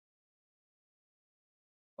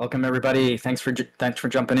Welcome everybody. Thanks for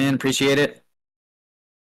jumping in. Appreciate it.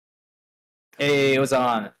 Hey,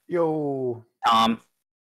 Ozan. Yo. Tom.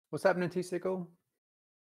 What's happening, Tsickle?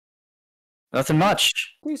 Nothing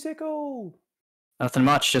much. Tsickle. Nothing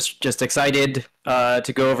much. Just excited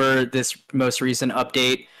to go over this most recent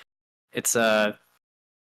update. It's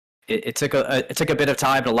it took a bit of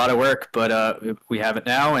time and a lot of work, but we have it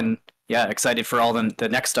now, and yeah, excited for all the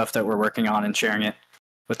next stuff that we're working on and sharing it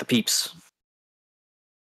with the peeps.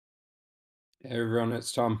 Hey everyone,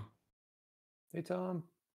 it's Tom. Hey Tom.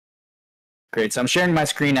 Great. So I'm sharing my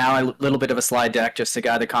screen now, a little bit of a slide deck just to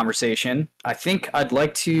guide the conversation. I think I'd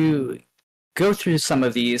like to go through some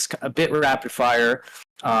of these a bit rapid fire,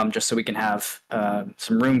 just so we can have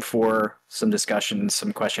some room for some discussions,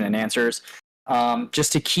 some question and answers,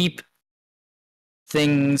 just to keep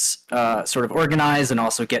things sort of organized and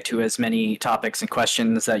also get to as many topics and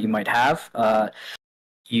questions that you might have.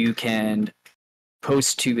 You can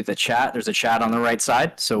post to the chat. There's a chat on the right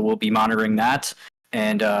side, so we'll be monitoring that.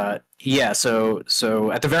 And yeah, so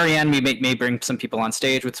at the very end, we may bring some people on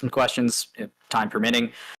stage with some questions, time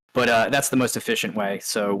permitting, but that's the most efficient way.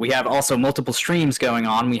 So we have also multiple streams going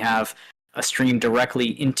on. We have a stream directly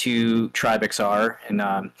into TribeXR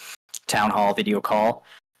and Town Hall video call,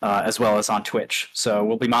 as well as on Twitch. So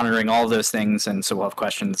we'll be monitoring all of those things, and so we'll have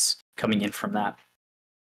questions coming in from that.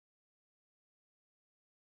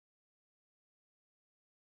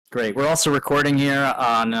 Great. We're also recording here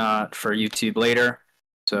on for YouTube later.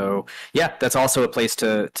 So yeah, that's also a place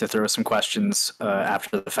to throw some questions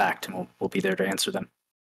after the fact, and we'll be there to answer them.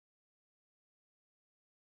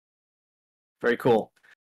 Very cool.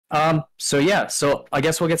 So yeah, so I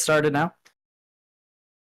guess we'll get started now.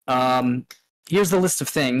 Here's the list of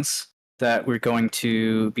things that we're going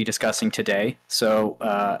to be discussing today. So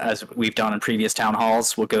as we've done in previous town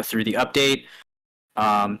halls, we'll go through the update.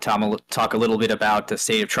 Tom will talk a little bit about the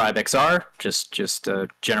state of TribeXR, just a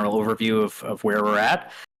general overview of where we're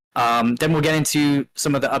at. Then we'll get into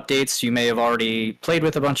some of the updates. You may have already played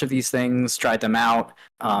with a bunch of these things, tried them out,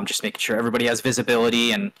 just making sure everybody has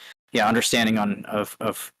visibility and yeah, understanding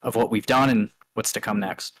of what we've done and what's to come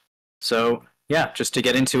next. So yeah, just to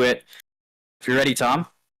get into it, if you're ready, Tom,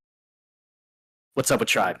 what's up with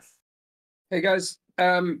Tribe? Hey guys.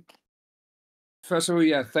 First of all,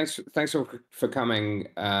 yeah, thanks all for coming.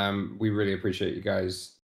 We really appreciate you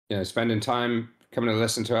guys, spending time coming to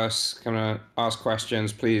listen to us, coming to ask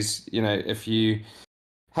questions. Please, if you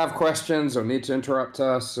have questions or need to interrupt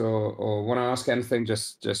us or want to ask anything,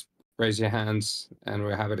 just raise your hands and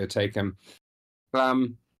we're happy to take them.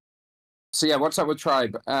 So yeah, what's up with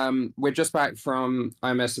Tribe? We're just back from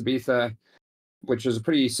IMS Ibiza, which was a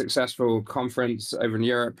pretty successful conference over in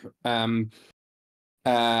Europe.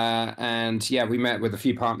 And yeah, we met with a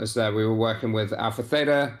few partners there. We were working with Alpha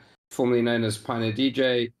Theta, formerly known as Pioneer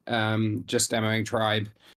DJ, just demoing Tribe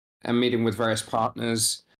and meeting with various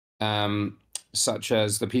partners, such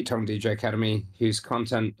as the Pete Tong DJ Academy, whose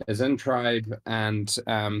content is in Tribe, and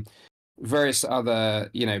various other,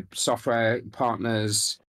 software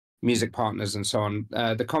partners, music partners, and so on.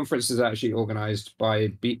 The conference is actually organized by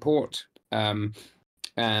Beatport, and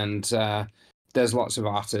there's lots of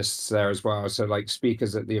artists there as well. So like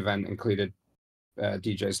speakers at the event included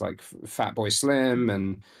DJs like Fatboy Slim,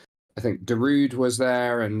 and I think Darude was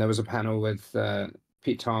there, and there was a panel with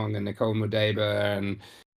Pete Tong and Nicole Mudeba and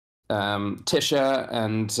Tisha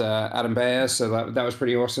and Adam Bayer. So that was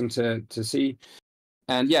pretty awesome to see.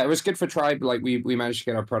 And yeah, it was good for Tribe. Like we managed to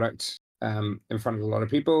get our product in front of a lot of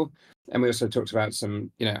people. And we also talked about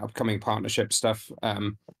some, upcoming partnership stuff,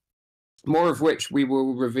 more of which we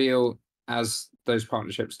will reveal as those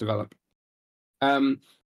partnerships develop.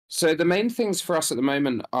 So the main things for us at the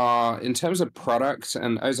moment are, in terms of products,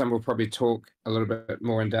 and Ozan will probably talk a little bit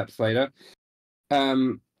more in depth later,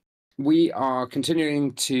 we are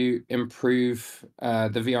continuing to improve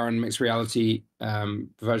the VR and mixed reality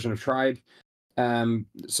version of Tribe.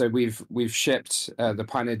 So we've shipped the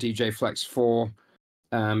Pioneer DJ-FLX4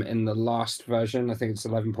 in the last version. I think it's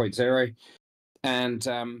 11.0.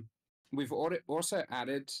 And we've also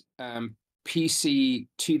added PC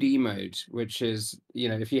 2D mode, which is,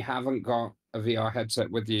 if you haven't got a VR headset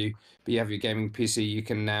with you, but you have your gaming PC, you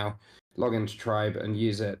can now log into Tribe and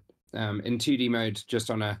use it in 2D mode just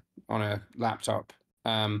on a laptop,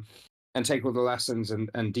 and take all the lessons and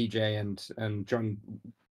DJ and join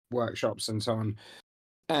workshops and so on.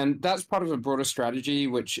 And that's part of a broader strategy,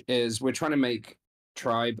 which is we're trying to make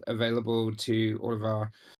Tribe available to all of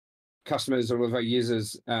our customers, all of our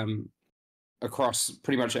users, across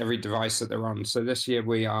pretty much every device that they're on. So this year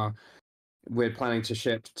we're planning to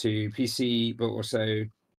ship to PC, but also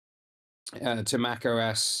to Mac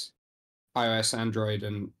OS, iOS, Android,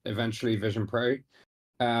 and eventually Vision Pro.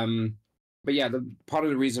 But yeah, the part of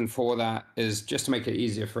the reason for that is just to make it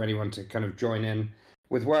easier for anyone to kind of join in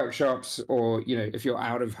with workshops, or if you're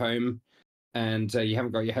out of home and you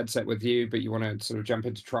haven't got your headset with you, but you want to sort of jump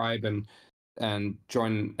into Tribe and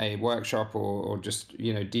join a workshop, or just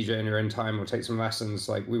DJ in your own time or take some lessons.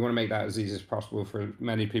 Like, we want to make that as easy as possible for as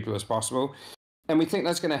many people as possible, and we think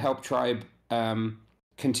that's going to help Tribe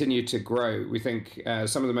continue to grow. We think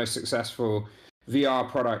some of the most successful VR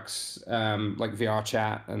products, like VR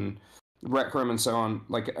Chat and Rec Room and so on,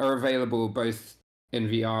 like, are available both in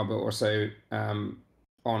VR but also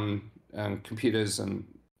on computers, and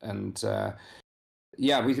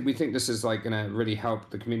yeah, we think this is like going to really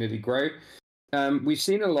help the community grow. We've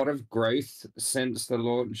seen a lot of growth since the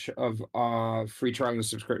launch of our free trial and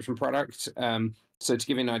subscription product. So to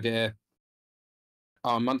give you an idea,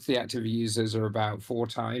 our monthly active users are about 4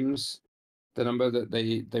 times the number that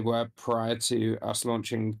they were prior to us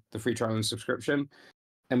launching the free trial and subscription.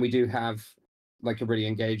 And we do have like a really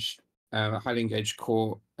engaged, highly engaged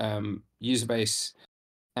core user base,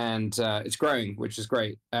 and it's growing, which is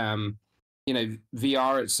great.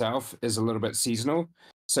 VR itself is a little bit seasonal.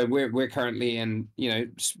 So we're currently in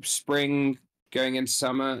spring going into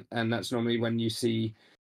summer, and that's normally when you see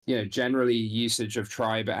generally usage of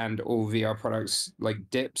Tribe and all VR products like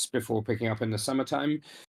dips before picking up in the summertime.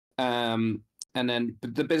 And then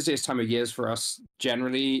the busiest time of years for us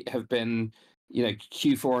generally have been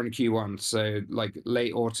Q4 and Q1, so like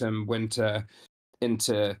late autumn, winter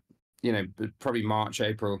into probably March,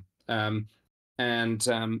 April. But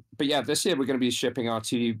yeah, this year we're going to be shipping our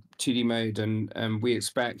 2D mode, and we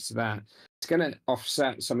expect that it's going to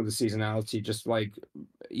offset some of the seasonality, just like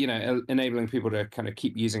enabling people to kind of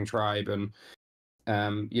keep using Tribe, and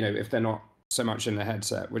if they're not so much in the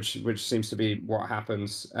headset, which seems to be what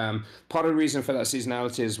happens. Part of the reason for that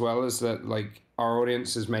seasonality as well is that like our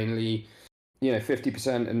audience is mainly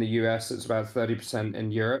 50% in the US, it's about 30%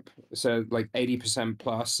 in Europe, so like 80%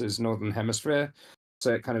 plus is Northern Hemisphere.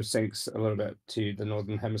 So it kind of syncs a little bit to the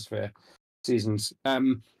Northern Hemisphere seasons.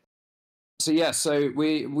 So yeah, so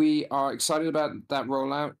we are excited about that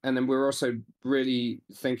rollout, and then we're also really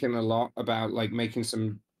thinking a lot about like making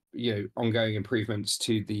some ongoing improvements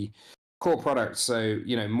to the core product. So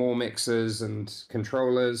more mixers and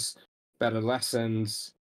controllers, better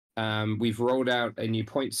lessons. We've rolled out a new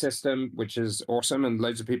point system, which is awesome, and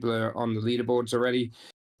loads of people are on the leaderboards already.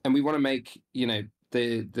 And we want to make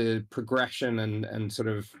the progression and sort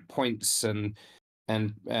of points and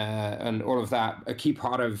all of that a key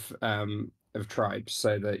part of Tribe,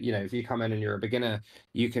 so that if you come in and you're a beginner,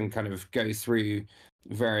 you can kind of go through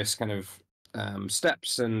various kind of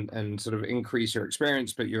steps and sort of increase your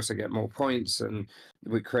experience, but you also get more points, and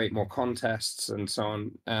we create more contests and so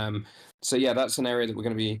on. So yeah, that's an area that we're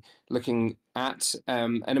going to be looking at,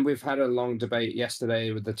 and then we've had a long debate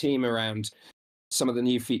yesterday with the team around some of the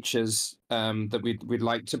new features that we'd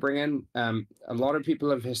like to bring in. A lot of people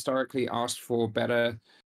have historically asked for better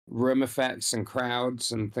room effects and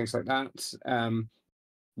crowds and things like that.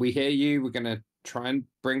 We hear you. We're going to try and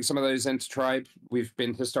bring some of those into Tribe. We've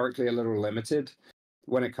been historically a little limited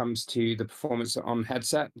when it comes to the performance on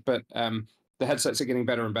headset, but the headsets are getting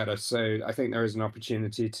better and better. So I think there is an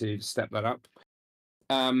opportunity to step that up.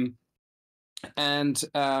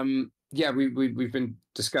 Yeah, we've been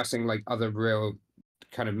discussing like other real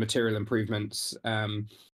kind of material improvements,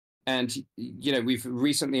 and we've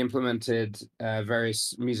recently implemented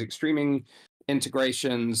various music streaming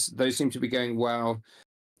integrations. Those seem to be going well.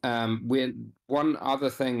 One other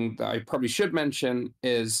thing that I probably should mention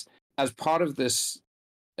is, as part of this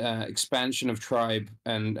expansion of Tribe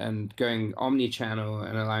and going omni-channel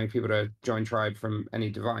and allowing people to join Tribe from any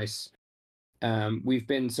device, we've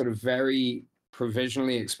been sort of very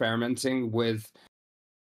provisionally experimenting with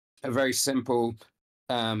a very simple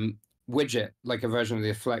widget, like a version of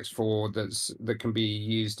the FLX4 that can be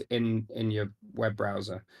used in your web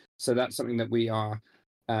browser. So that's something that we are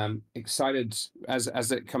excited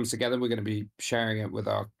as it comes together. We're going to be sharing it with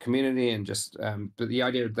our community, and just but the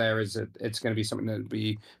idea there is that it's going to be something that will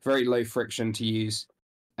be very low friction to use,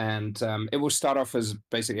 and it will start off as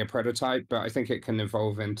basically a prototype, but I think it can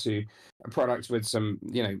evolve into a product with some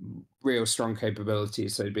real strong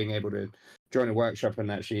capabilities. So being able to join a workshop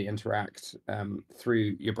and actually interact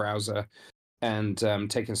through your browser, and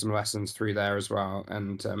taking some lessons through there as well,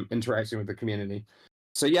 and interacting with the community.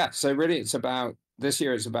 So yeah, so really it's about this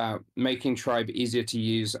year, it's about making Tribe easier to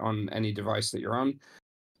use on any device that you're on.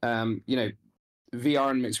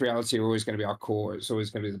 VR and mixed reality are always going to be our core. It's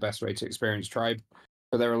always going to be the best way to experience Tribe.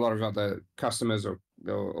 But there are a lot of other customers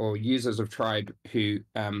or users of Tribe who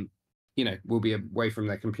will be away from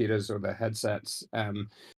their computers or their headsets. We're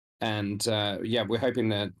hoping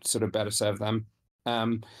to sort of better serve them.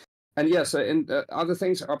 So in other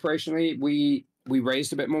things operationally, we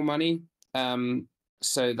raised a bit more money.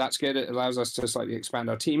 So that's good. It allows us to slightly expand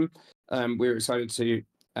our team. We're excited to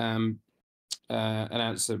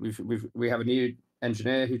announce that we have a new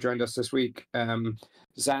engineer who joined us this week.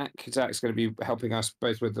 Zach's going to be helping us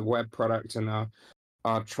both with the web product and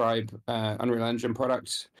our Tribe Unreal Engine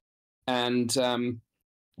product. And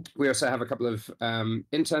we also have a couple of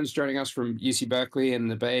interns joining us from UC Berkeley in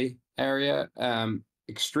the Bay Area.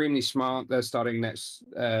 Extremely smart. They're starting next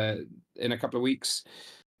in a couple of weeks,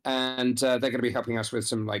 and they're going to be helping us with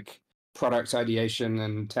some like product ideation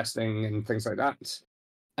and testing and things like that.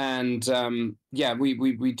 And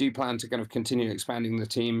we do plan to kind of continue expanding the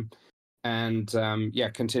team, and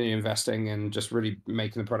continue investing and just really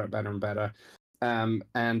making the product better and better.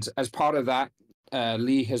 And as part of that,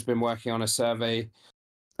 Lee has been working on a survey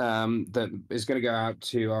that is going to go out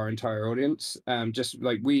to our entire audience. Just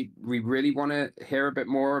like we really want to hear a bit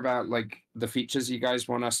more about like the features you guys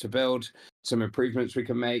want us to build, some improvements we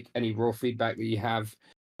can make, any raw feedback that you have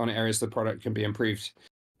on areas the product can be improved.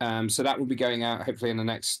 So that will be going out hopefully in the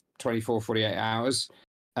next 24, 48 hours.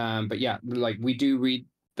 Like we do read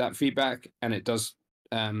that feedback, and it does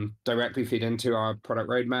directly feed into our product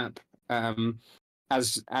roadmap.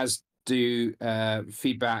 As do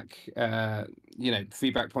feedback,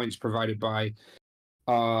 feedback points provided by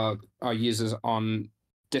our users on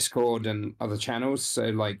Discord and other channels. So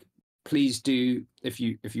like, please do, if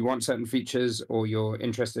you want certain features or you're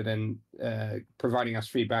interested in providing us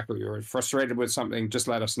feedback, or you're frustrated with something, just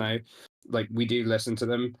let us know. Like, we do listen to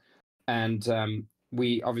them, and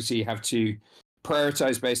we obviously have to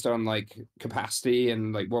prioritize based on like capacity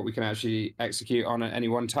and like what we can actually execute on at any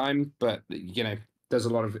one time. But there's a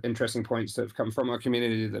lot of interesting points that have come from our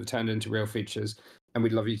community that have turned into real features, and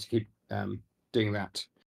we'd love you to keep doing that.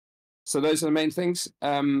 So those are the main things.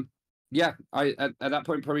 I at that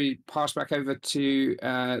point probably pass back over to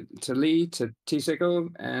Lee, to Tsickle,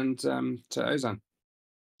 and to Ozan.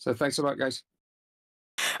 So thanks a lot, guys.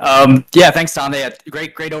 Thanks, Tom. They had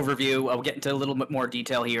great overview. We'll get into a little bit more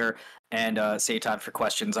detail here, and save time for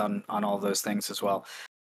questions on all those things as well.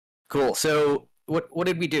 Cool. So what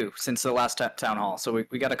did we do since the last town hall? So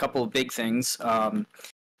we got a couple of big things.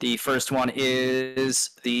 The first one is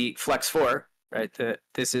the FLX4, right?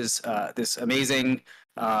 This is this amazing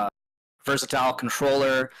versatile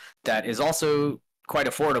controller that is also quite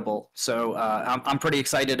affordable. So I'm pretty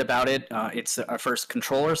excited about it. It's our first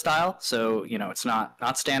controller style, so it's not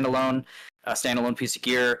standalone, standalone piece of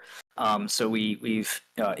gear. So we've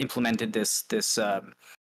implemented this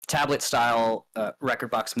tablet style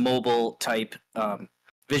Rekordbox mobile type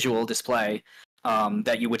visual display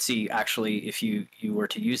that you would see actually if you were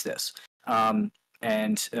to use this.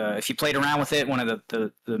 And if you played around with it, one of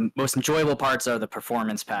the most enjoyable parts are the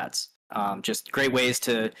performance pads. Just great ways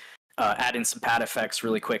to add in some pad effects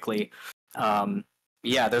really quickly.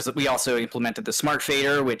 We also implemented the smart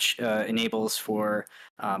fader, which enables for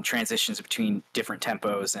transitions between different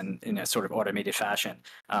tempos and in a sort of automated fashion.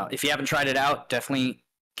 If you haven't tried it out, definitely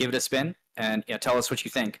give it a spin and tell us what you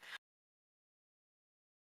think.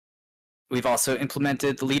 We've also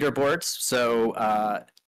implemented the leaderboards. So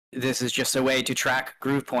this is just a way to track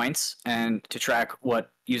groove points and to track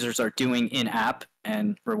what users are doing in app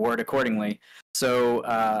and reward accordingly. So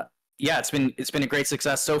it's been a great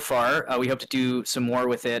success so far. We hope to do some more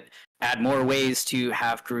with it, add more ways to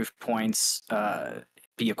have groove points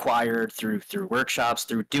be acquired through workshops,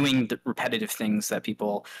 through doing the repetitive things that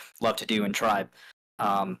people love to do in Tribe.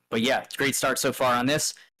 It's a great start so far on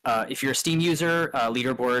this. If you're a Steam user,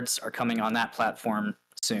 leaderboards are coming on that platform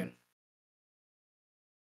soon.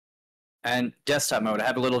 And desktop mode, I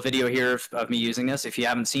have a little video here of me using this. If you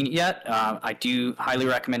haven't seen it yet, I do highly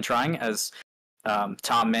recommend trying. As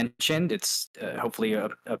Tom mentioned, it's hopefully a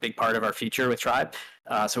big part of our future with Tribe.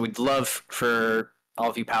 So we'd love for all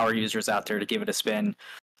of you power users out there to give it a spin.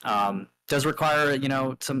 Does require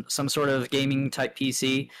some sort of gaming type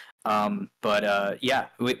PC,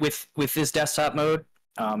 with this desktop mode,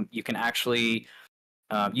 you can actually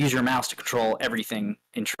use your mouse to control everything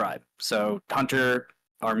in Tribe. So Hunter,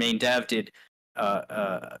 our main dev, did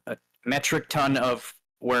a metric ton of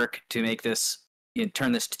work to make this,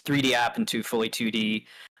 turn this 3D app into fully 2D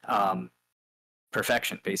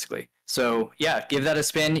perfection, basically. So give that a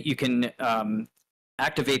spin. You can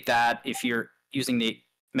activate that if you're using the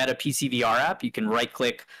Meta PC VR app. You can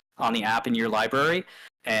right-click on the app in your library,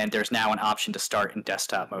 and there's now an option to start in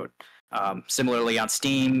desktop mode. Similarly, on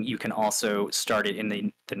Steam, you can also start it in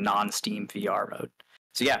the non-Steam VR mode.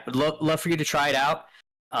 So would love for you to try it out.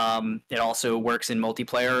 It also works in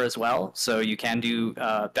multiplayer as well, so you can do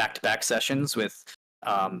back-to-back sessions with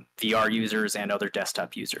VR users and other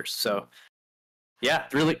desktop users. So yeah,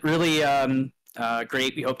 really, really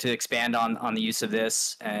great. We hope to expand on the use of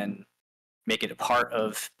this and make it a part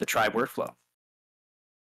of the tribe workflow.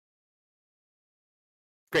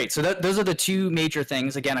 Great. So those are the two major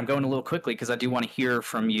things. Again, I'm going a little quickly because I do want to hear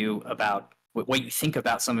from you about what you think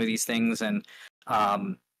about some of these things, and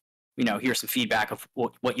hear some feedback of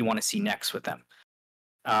what you want to see next with them.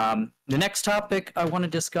 The next topic I want to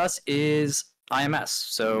discuss is IMS.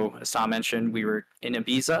 So as Tom mentioned, we were in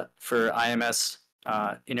Ibiza for IMS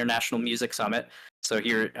International Music Summit. So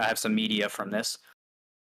here I have some media from this.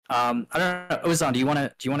 I don't know, Ozan, do you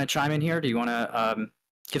want to chime in here? Do you want to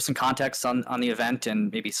give some context on the event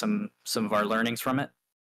and maybe some of our learnings from it?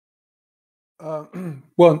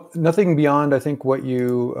 Well, nothing beyond, I think, what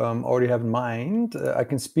you already have in mind. I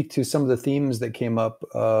can speak to some of the themes that came up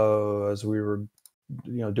as we were,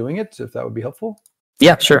 doing it, if that would be helpful.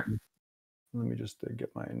 Yeah, sure. Let me just get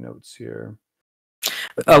my notes here.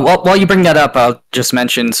 While you bring that up, I'll just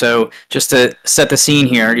mention, so just to set the scene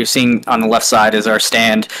here, you're seeing on the left side is our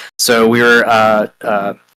stand. So we were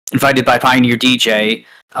invited by Pioneer DJ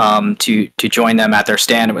to join them at their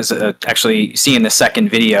stand. It was actually, you see in the second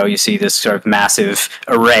video, you see this sort of massive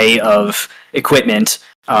array of equipment,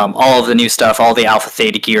 all of the new stuff, all the Alpha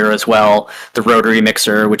Theta gear as well, the rotary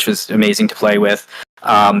mixer, which was amazing to play with.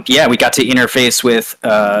 Yeah, we got to interface with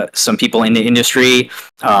some people in the industry.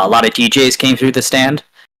 A lot of DJs came through the stand,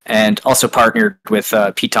 and also partnered with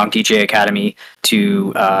P-Tonk DJ Academy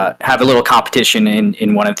to have a little competition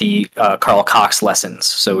in one of the Carl Cox lessons.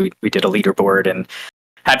 So we did a leaderboard and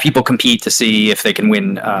had people compete to see if they can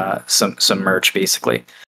win some merch, basically.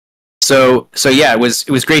 So yeah, it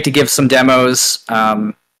was great to give some demos.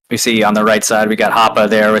 We see on the right side we got Hoppa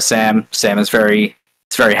there with Sam. Sam is very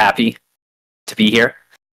happy to be here.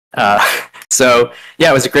 So yeah,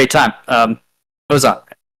 it was a great time. Ozan,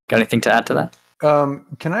 got anything to add to that?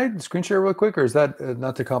 Can I screen share real quick, or is that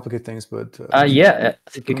not to complicate things? But yeah, I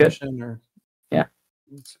think you could. Yeah.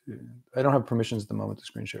 I don't have permissions at the moment to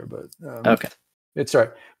screen share, but okay. It's all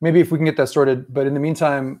right. Maybe if we can get that sorted. But in the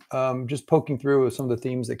meantime, just poking through some of the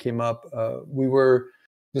themes that came up. We were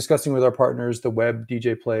discussing with our partners the web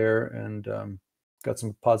DJ player, and got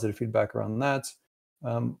some positive feedback around that.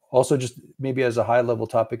 Also, just maybe as a high-level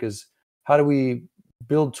topic is how do we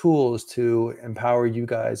build tools to empower you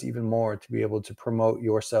guys even more to be able to promote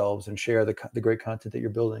yourselves and share the great content that you're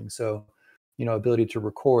building. So, ability to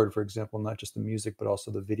record, for example, not just the music, but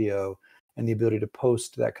also the video, and the ability to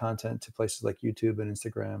post that content to places like YouTube and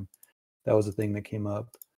Instagram. That was a thing that came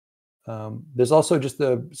up. There's also just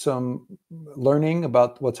some learning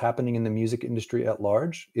about what's happening in the music industry at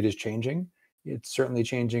large. It is changing. It's certainly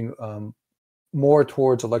changing more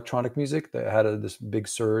towards electronic music that had this big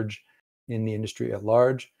surge in the industry at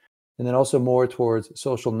large, and then also more towards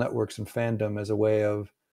social networks and fandom as a way of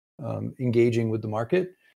engaging with the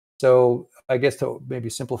market. So I guess to maybe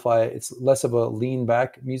simplify it, it's less of a lean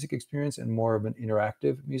back music experience and more of an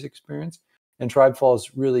interactive music experience. And Tribe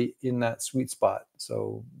falls really in that sweet spot.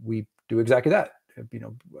 So we do exactly that.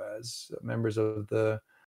 As members of the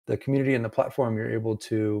community and the platform, you're able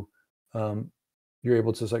to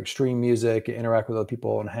like stream music, interact with other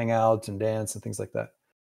people, and hang out and dance and things like that.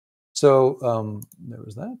 So there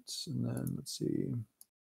was that, and then let's see.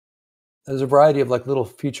 There's a variety of like little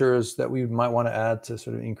features that we might want to add to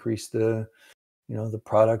sort of increase the, the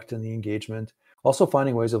product and the engagement. Also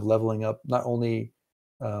finding ways of leveling up not only,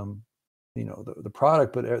 the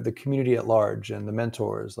product, but the community at large and the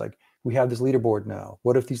mentors. Like we have this leaderboard now.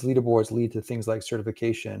 What if these leaderboards lead to things like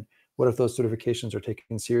certification? What if those certifications are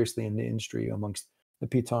taken seriously in the industry amongst the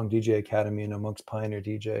P-Tonk DJ Academy and amongst Pioneer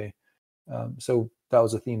DJ? So that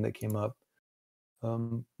was a theme that came up.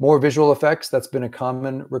 More visual effects, that's been a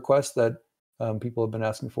common request that people have been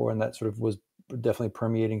asking for, and that sort of was definitely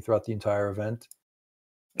permeating throughout the entire event.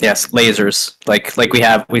 Yes, lasers, like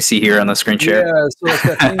we see here on the screen share. Yeah, so like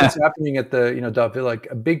that thing that's happening at the Dotville, like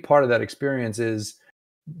a big part of that experience is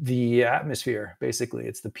the atmosphere. Basically,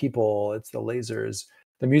 it's the people, it's the lasers.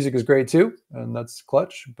 The music is great too, and that's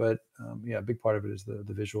clutch. But yeah, a big part of it is the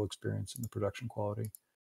visual experience and the production quality.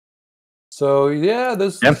 So yeah,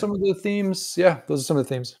 those are some of the themes. Yeah, those are some of the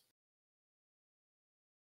themes.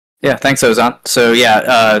 Yeah, thanks, Ozan. So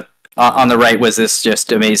yeah, on the right was this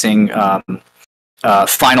just amazing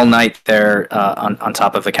final night there on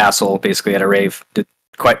top of the castle, basically at a rave.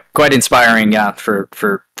 Quite inspiring, yeah,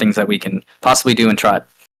 for things that we can possibly do and try.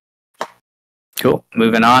 Cool.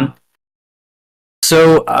 Moving on.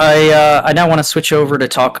 So I now want to switch over to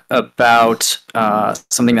talk about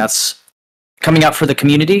something that's coming up for the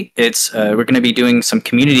community, it's we're going to be doing some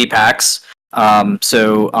community packs.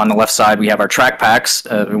 So on the left side, we have our track packs.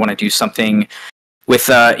 We want to do something with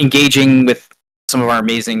engaging with some of our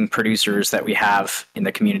amazing producers that we have in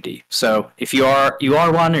the community. So if you are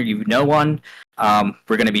one or you know one,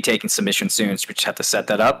 we're going to be taking submissions soon, so we just have to set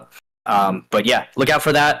that up. But yeah, look out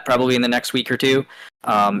for that probably in the next week or two.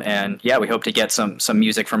 And yeah, we hope to get some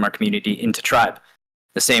music from our community into Tribe.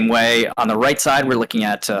 The same way, on the right side, we're looking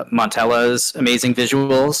at Montella's amazing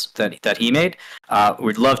visuals that he made.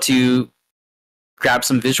 We'd love to grab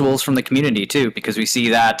some visuals from the community too, because we see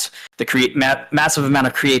that the massive amount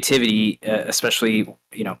of creativity, especially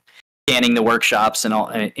scanning the workshops and all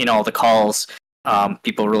in all the calls.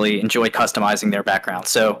 People really enjoy customizing their background.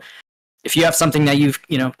 So if you have something that you've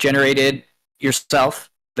generated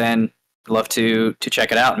yourself, then I'd love to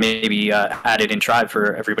check it out and maybe add it in Tribe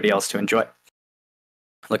for everybody else to enjoy.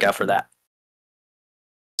 Look out for that.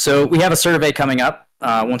 So we have a survey coming up.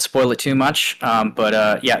 Won't spoil it too much,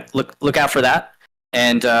 but yeah, look out for that.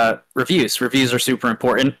 And reviews are super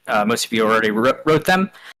important. Most of you already wrote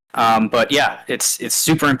them, but yeah, it's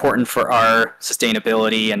super important for our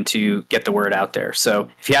sustainability and to get the word out there. So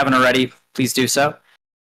if you haven't already, please do so.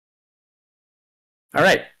 All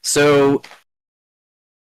right, so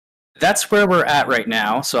that's where we're at right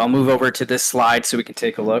now. So I'll move over to this slide so we can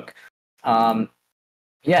take a look.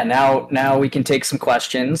 Yeah, now we can take some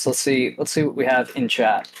questions. Let's see what we have in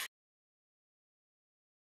chat.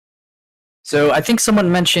 So I think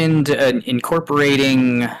someone mentioned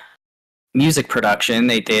incorporating music production.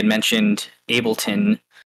 They had mentioned Ableton.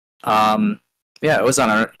 Yeah,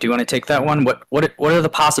 Ozan, do you want to take that one? What are the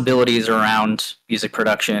possibilities around music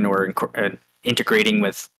production or integrating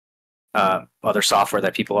with other software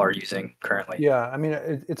that people are using currently? Yeah, I mean,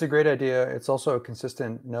 it's a great idea. It's also a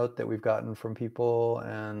consistent note that we've gotten from people,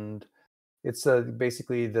 and it's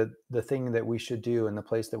basically the thing that we should do in the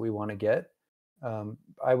place that we want to get.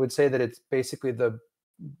 I would say that it's basically the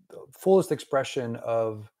fullest expression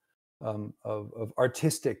of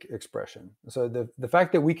artistic expression. So the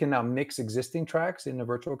fact that we can now mix existing tracks in a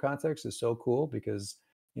virtual context is so cool, because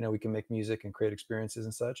we can make music and create experiences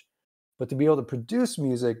and such. But to be able to produce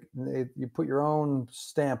music, you put your own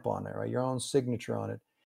stamp on it, right? Your own signature on it.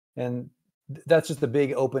 And that's just a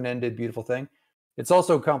big open-ended, beautiful thing. It's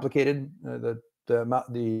also complicated. The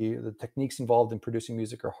techniques involved in producing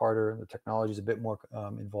music are harder. The technology is a bit more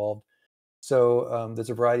involved. So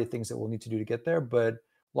there's a variety of things that we'll need to do to get there. But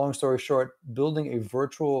long story short, building a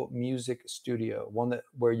virtual music studio, one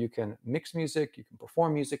where you can mix music, you can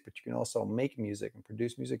perform music, but you can also make music and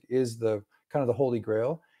produce music, is the kind of the holy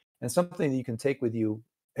grail, and something that you can take with you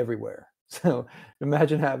everywhere. So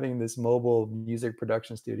imagine having this mobile music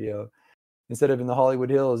production studio. Instead of in the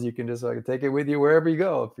Hollywood Hills, you can just take it with you wherever you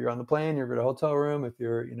go. If you're on the plane, you're in a hotel room. If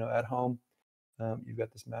you're at home, you've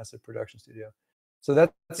got this massive production studio. So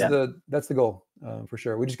that's the goal for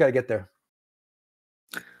sure. We just got to get there.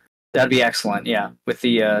 That'd be excellent. Yeah, with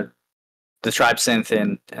the Tribe synth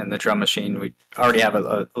and the drum machine, we already have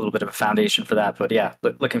a little bit of a foundation for that. But yeah,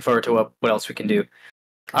 looking forward to what else we can do.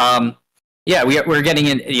 Yeah, we're getting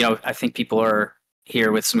in. I think people are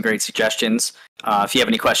here with some great suggestions. If you have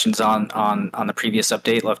any questions on the previous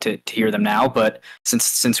update, love to hear them now. But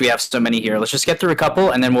since we have so many here, let's just get through a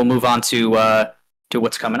couple, and then we'll move on to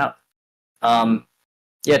what's coming up.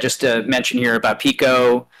 Yeah, just to mention here about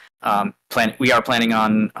Pico. We are planning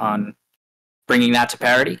on bringing that to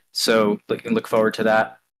parity, so look forward to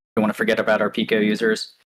that. Don't want to forget about our Pico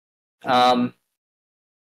users.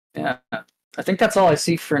 Yeah, I think that's all I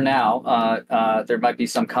see for now. There might be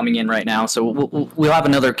some coming in right now, so we'll have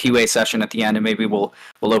another QA session at the end, and maybe we'll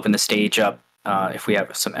open the stage up if we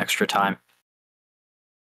have some extra time.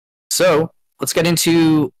 So let's get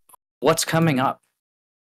into what's coming up.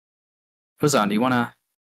 Ozan, do you want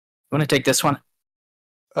to take this one?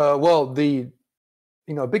 Well,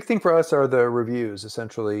 a big thing for us are the reviews,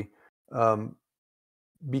 essentially,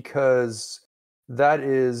 because that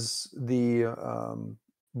is the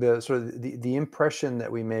sort of the impression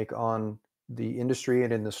that we make on the industry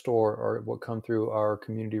and in the store, or what come through our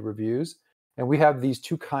community reviews. And we have these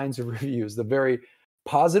two kinds of reviews: the very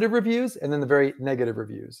positive reviews and then the very negative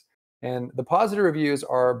reviews. And the positive reviews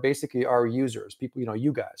are basically our users, people,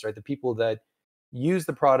 you guys, right? The people that use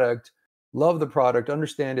the product, love the product,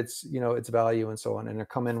 understand its value and so on, and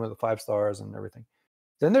come in with the 5 stars and everything.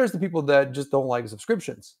 Then there's the people that just don't like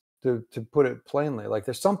subscriptions, to put it plainly. Like,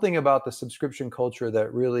 there's something about the subscription culture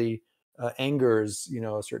that really angers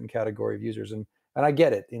a certain category of users, and I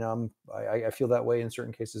get it. I feel that way in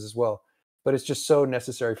certain cases as well. But it's just so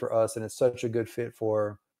necessary for us, and it's such a good fit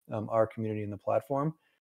for our community and the platform.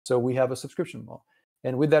 So we have a subscription model.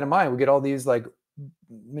 And with that in mind, we get all these like,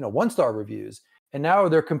 1-star reviews. And now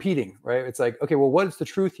they're competing, right? It's like, okay, well, what is the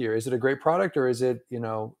truth here? Is it a great product or is it,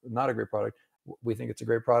 not a great product? We think it's a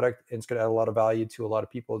great product and it's going to add a lot of value to a lot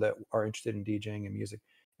of people that are interested in DJing and music.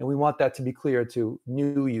 And we want that to be clear to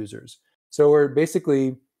new users. So we're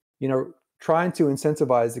basically, trying to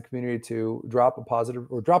incentivize the community to drop a positive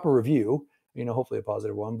or drop a review, hopefully a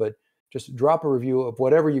positive one, but just drop a review of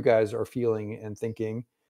whatever you guys are feeling and thinking,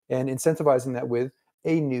 and incentivizing that with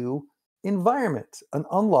a new environment, an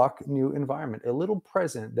unlock new environment, a little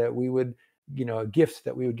present that we would, a gift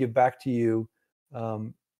that we would give back to you.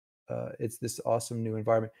 It's this awesome new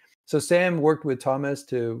environment. So Sam worked with Thomas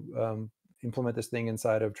to implement this thing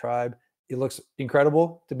inside of Tribe. It looks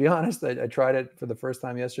incredible, to be honest. I tried it for the first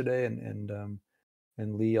time yesterday, and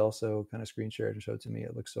Lee also kind of screen shared and showed it to me.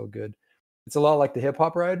 It looks so good. It's a lot like the hip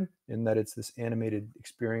hop ride in that it's this animated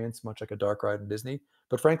experience, much like a dark ride in Disney.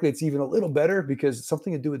 But frankly, it's even a little better because it's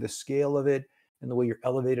something to do with the scale of it and the way you're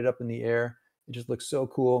elevated up in the air. It just looks so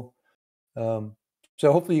cool. So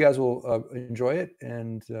hopefully you guys will enjoy it.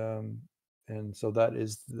 And so that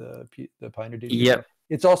is the Pioneer DJ. Yep.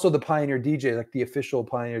 It's also the Pioneer DJ, like the official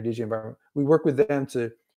Pioneer DJ environment. We work with them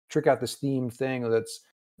to trick out this themed thing that's,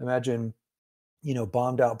 imagine,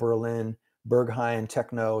 bombed out Berlin, Berghain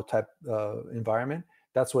techno type environment.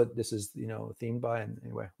 That's what this is, themed by. And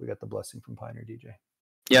anyway, we got the blessing from Pioneer DJ.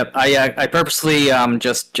 Yep, I purposely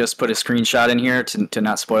just put a screenshot in here to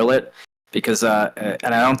not spoil it, because and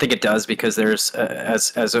I don't think it does, because there's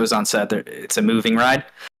as Ozan said, it's a moving ride,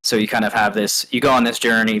 so you kind of have this. You go on this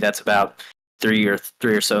journey that's about three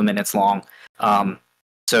or so minutes long.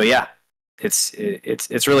 So yeah, it's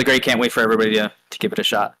really great. Can't wait for everybody to give it a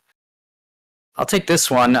shot. I'll take this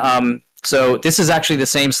one. So this is actually the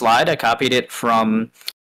same slide. I copied it from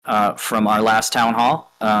our last town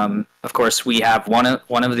hall. Of course, we have one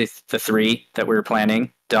of the three that we were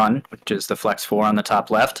planning done, which is the Flex 4 on the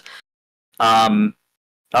top left.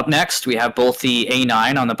 Up next, we have both the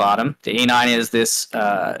A9 on the bottom. The A9 is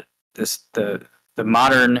the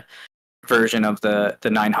modern version of the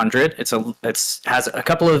 900. It has a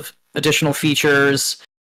couple of additional features.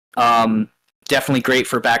 Definitely great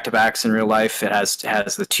for back-to-backs in real life. It has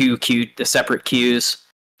the separate cues.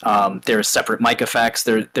 There's separate mic effects.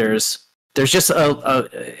 There's just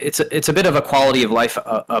it's a bit of a quality of life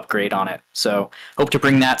upgrade on it. So hope to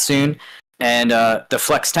bring that soon. And the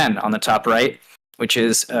Flex 10 on the top right, which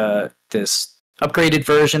is this upgraded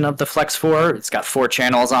version of the Flex 4. It's got 4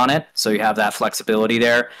 channels on it, so you have that flexibility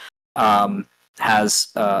there.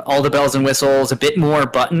 Has all the bells and whistles, a bit more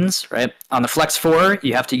buttons, right? On the Flex 4,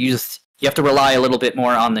 you have to rely a little bit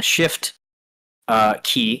more on the shift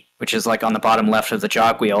key, which is like on the bottom left of the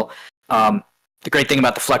jog wheel. The great thing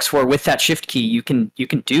about the Flex 4, with that shift key, you can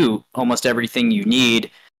do almost everything you need.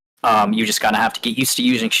 You just kind of have to get used to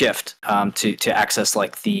using shift to access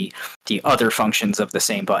like the other functions of the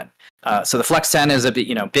same button. So the Flex 10 is a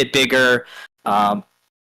bit bigger, a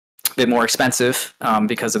bit more expensive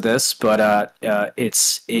because of this, but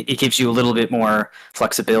it gives you a little bit more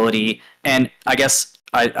flexibility. And I guess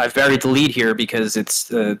I've buried the lead here because it's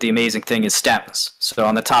the amazing thing is stems. So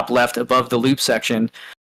on the top left above the loop section,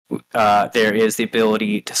 there is the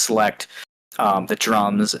ability to select the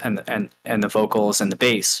drums and the vocals and the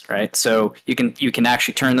bass, right? So you can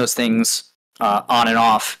actually turn those things on and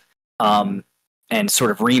off and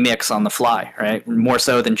sort of remix on the fly, right? More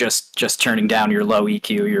so than just turning down your low EQ,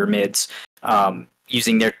 your mids.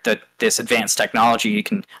 Using this advanced technology, you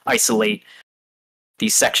can isolate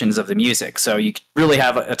these sections of the music, so you really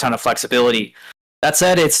have a ton of flexibility. That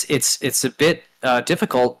said, it's a bit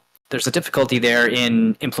difficult. There's a difficulty there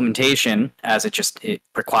in implementation, as it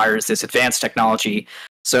requires this advanced technology.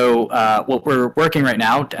 So what we're working right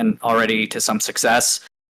now, and already to some success,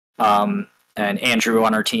 and Andrew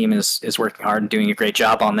on our team is working hard and doing a great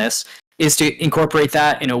job on this, is to incorporate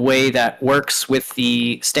that in a way that works with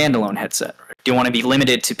the standalone headset. You don't want to be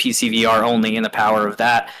limited to PCVR only and the power of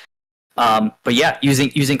that. But yeah,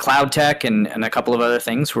 using cloud tech and a couple of other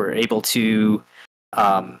things, we're able to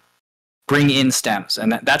bring in stems,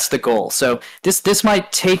 and that's the goal. So this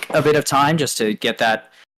might take a bit of time just to get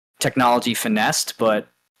that technology finessed, but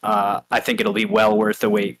I think it'll be well worth the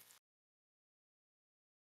wait.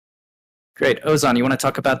 Great. Ozan, you want to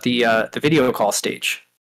talk about the video call stage?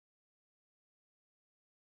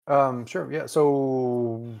 Sure, yeah.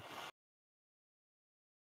 So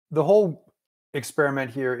the whole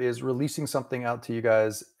experiment here is releasing something out to you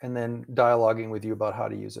guys and then dialoguing with you about how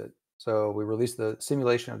to use it. So we release the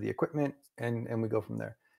simulation of the equipment and we go from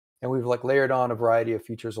there. And we've like layered on a variety of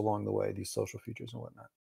features along the way, these social features and whatnot.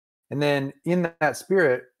 And then in that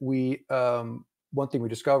spirit, we one thing we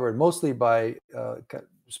discovered, mostly by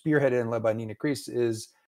spearheaded and led by Nina Kreis, is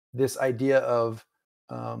this idea of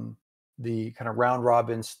the kind of round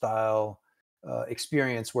robin style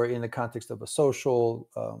experience, where in the context of a social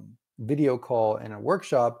video call and a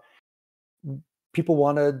workshop, people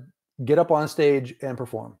want to get up on stage and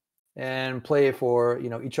perform and play for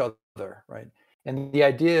each other, right? And the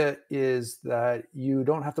idea is that you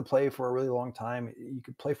don't have to play for a really long time. You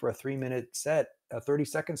could play for a 3-minute set, a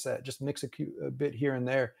 30-second set, just mix a bit here and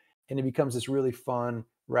there, and it becomes this really fun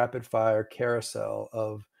rapid fire carousel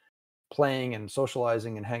of playing and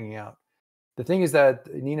socializing and hanging out. The thing is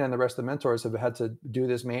that Nina and the rest of the mentors have had to do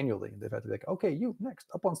this manually. They've had to be like, okay, you next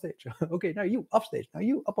up on stage. Okay, now you up stage. Now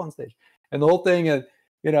you up on stage. And the whole thing,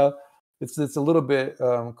 it's a little bit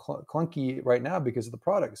clunky right now because of the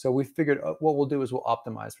product. So we figured what we'll do is we'll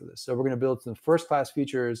optimize for this. So we're going to build some first-class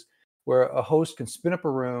features where a host can spin up a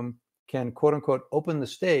room, can quote unquote open the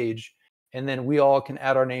stage, and then we all can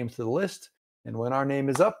add our names to the list. And when our name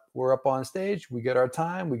is up, we're up on stage, we get our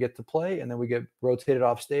time, we get to play, and then we get rotated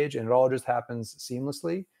off stage, and it all just happens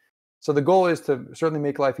seamlessly. So the goal is to certainly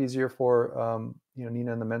make life easier for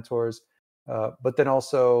Nina and the mentors, but then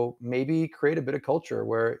also maybe create a bit of culture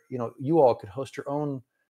where you all could host your own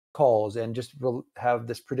calls and just have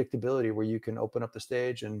this predictability where you can open up the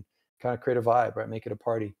stage and kind of create a vibe, right? Make it a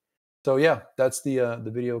party. So yeah, that's the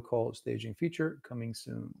video call staging feature coming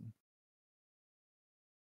soon.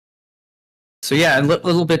 So yeah, a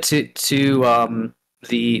little bit to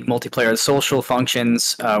the multiplayer, the social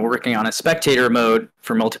functions. We're working on a spectator mode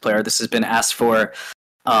for multiplayer. This has been asked for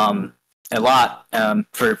a lot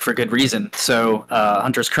for good reason. So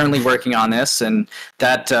Hunter's currently working on this, and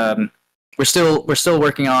that we're still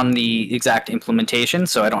working on the exact implementation.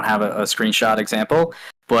 So I don't have a screenshot example,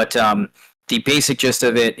 but the basic gist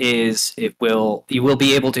of it is you will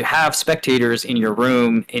be able to have spectators in your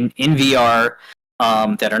room in VR.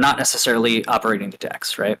 That are not necessarily operating the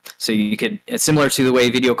decks, right? So you could, it's similar to the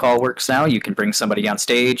way video call works now. You can bring somebody on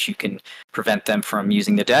stage, you can prevent them from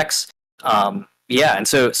using the decks. And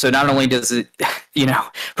so not only does it,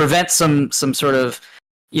 prevent some sort of,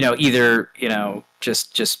 either,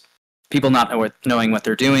 just people not knowing what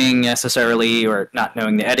they're doing necessarily, or not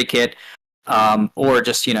knowing the etiquette, or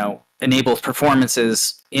just, enables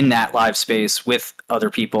performances in that live space with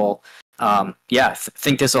other people.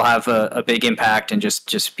 Think this will have a big impact and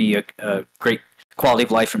just be a great quality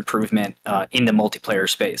of life improvement in the multiplayer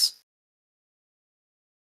space.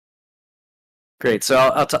 Great. So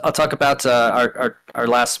I'll talk about our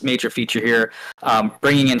last major feature here,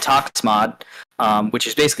 bringing in ToxMod, which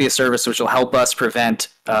is basically a service which will help us prevent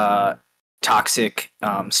toxic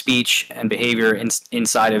speech and behavior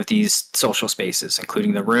inside of these social spaces,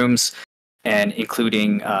 including the rooms and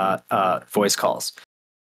including voice calls.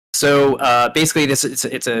 So basically,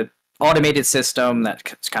 it's a automated system that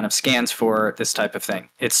kind of scans for this type of thing.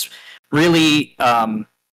 It's really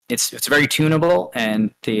it's very tunable,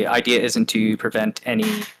 and the idea isn't to prevent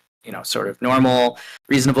any sort of normal,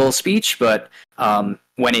 reasonable speech, but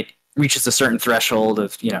when it reaches a certain threshold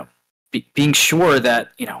of being sure that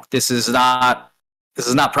this is not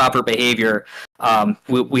proper behavior,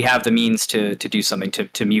 we have the means to do something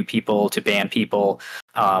to mute people, to ban people.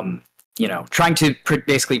 Trying to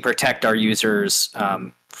basically protect our users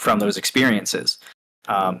from those experiences.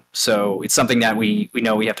 So it's something that we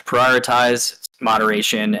know we have to prioritize,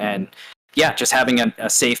 moderation, and just having a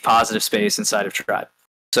safe, positive space inside of Tribe.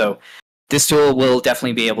 So this tool will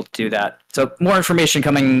definitely be able to do that. So more information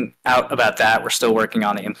coming out about that. We're still working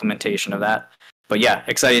on the implementation of that. But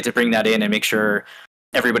excited to bring that in and make sure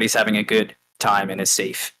everybody's having a good time and is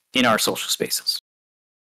safe in our social spaces.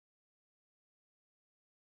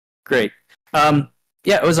 Great.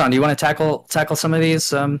 Ozan, do you want to tackle some of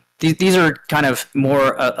these? These are kind of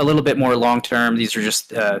more a little bit more long term. These are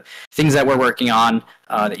just things that we're working on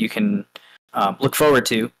that you can look forward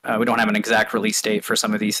to. We don't have an exact release date for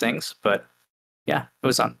some of these things, but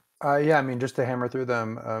Ozan. Just to hammer through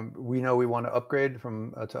them, we know we want to upgrade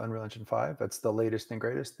from to Unreal Engine 5. That's the latest and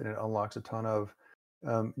greatest, and it unlocks a ton of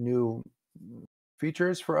new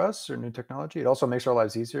features for us, or new technology. It also makes our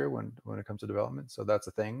lives easier when it comes to development. So that's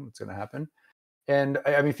a thing that's going to happen. And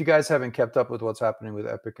if you guys haven't kept up with what's happening with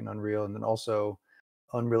Epic and Unreal, and then also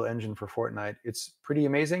Unreal Engine for Fortnite, it's pretty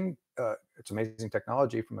amazing. It's amazing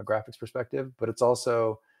technology from a graphics perspective, but it's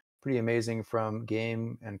also pretty amazing from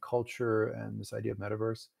game and culture and this idea of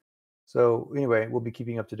metaverse. So anyway, we'll be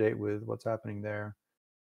keeping up to date with what's happening there.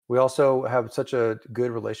 We also have such a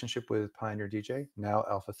good relationship with Pioneer DJ, now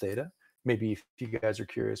Alpha Theta. Maybe if you guys are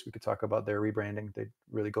curious, we could talk about their rebranding. They're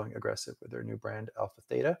really going aggressive with their new brand, Alpha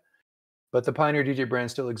Theta. But the Pioneer DJ brand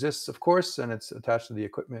still exists, of course, and it's attached to the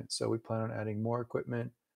equipment. So we plan on adding more equipment,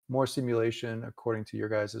 more simulation according to your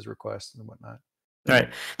guys' requests and whatnot. All right.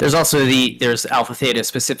 There's also there's Alpha Theta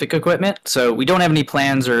specific equipment. So we don't have any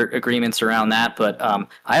plans or agreements around that, but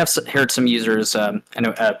I have heard some users. I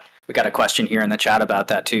know we got a question here in the chat about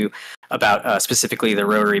that too, about specifically the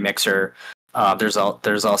rotary mixer. There's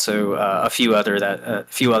also a few others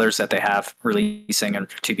that they have releasing and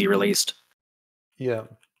to be released. Yeah.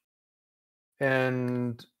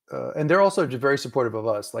 And they're also just very supportive of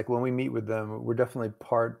us. Like when we meet with them, we're definitely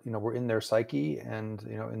we're in their psyche and,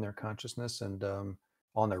 in their consciousness and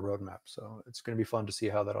on their roadmap. So it's going to be fun to see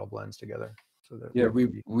how that all blends together. So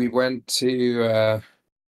we went to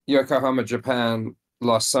Yokohama, Japan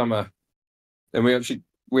last summer, and we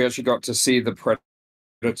actually got to see the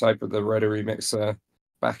prototype of the rotary mixer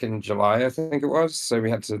back in July, I think it was. So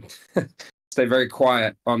we had to stay very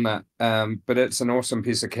quiet on that. But it's an awesome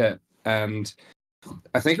piece of kit. And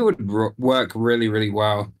I think it would work really, really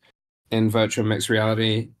well in virtual mixed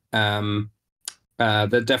reality. There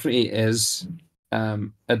definitely is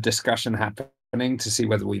a discussion happening to see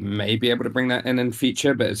whether we may be able to bring that in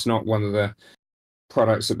future, but it's not one of the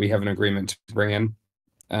products that we have an agreement to bring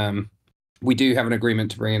in. We do have an agreement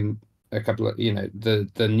to bring in a couple of,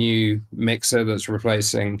 the new mixer that's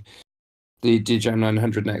replacing the DJ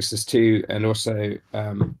 900 Nexus 2 and also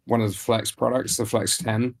one of the Flex products, the Flex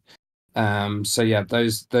 10. So yeah,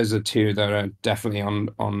 those are two that are definitely on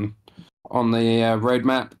the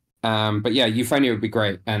roadmap. But yeah, Euphonia would be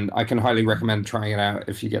great, and I can highly recommend trying it out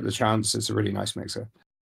if you get the chance. It's a really nice mixer.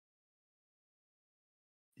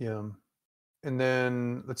 Yeah, and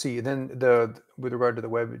then let's see. Then with regard to the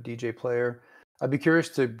web DJ player, I'd be curious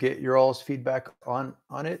to get your all's feedback on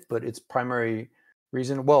it. But its primary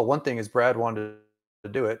reason, well, one thing is Brad wanted to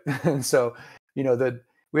do it, and so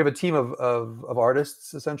we have a team of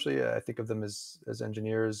artists, essentially. I think of them as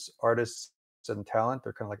engineers, artists, and talent.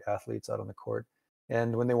 They're kind of like athletes out on the court.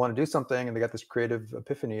 And when they want to do something and they got this creative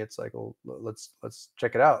epiphany, it's like, well, let's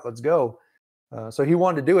check it out. Let's go. So he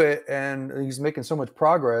wanted to do it, and he's making so much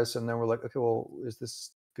progress. And then we're like, okay, well, is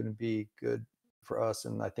this going to be good for us?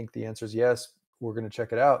 And I think the answer is yes. We're going to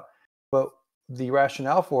check it out. But the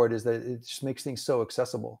rationale for it is that it just makes things so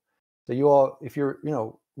accessible. So you all, if you're,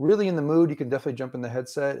 really in the mood, you can definitely jump in the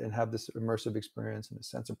headset and have this immersive experience and a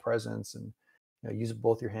sense of presence and use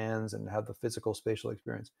both your hands and have the physical spatial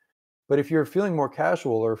experience. But if you're feeling more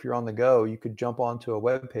casual or if you're on the go, you could jump onto a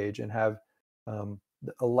web page and have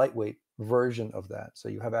a lightweight version of that. So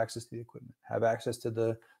you have access to the equipment, have access to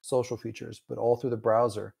the social features, but all through the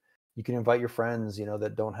browser. You can invite your friends,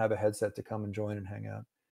 that don't have a headset to come and join and hang out.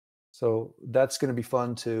 So that's going to be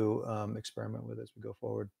fun to experiment with as we go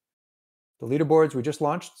forward. The leaderboards we just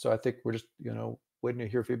launched, so I think we're just waiting to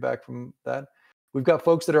hear feedback from that. We've got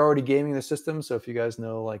folks that are already gaming the system, so if you guys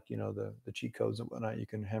know the cheat codes and whatnot, you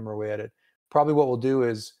can hammer away at it. Probably what we'll do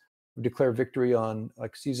is declare victory on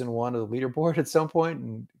like season 1 of the leaderboard at some point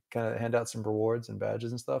and kind of hand out some rewards and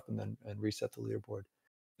badges and stuff, and then reset the leaderboard.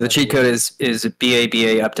 The cheat code is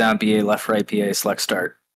BA up down BA left right BA select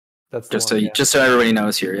start. That's just so everybody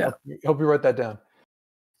knows here. Yeah. Hope you write that down.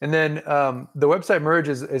 And then the website merge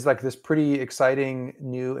is like this pretty exciting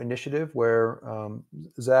new initiative where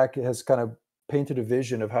Zach has kind of painted a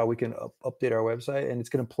vision of how we can update our website, and it's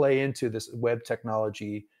going to play into this web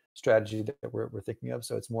technology strategy that we're thinking of.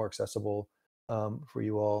 So it's more accessible for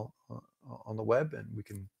you all on the web, and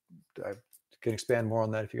I can expand more on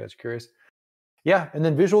that if you guys are curious. Yeah, and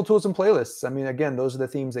then visual tools and playlists. I mean, again, those are the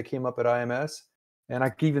themes that came up at IMS, and I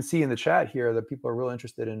can even see in the chat here that people are really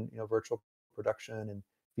interested in virtual production and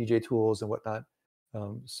VJ tools and whatnot.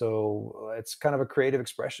 So it's kind of a creative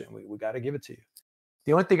expression. We got to give it to you.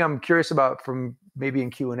 The only thing I'm curious about from maybe in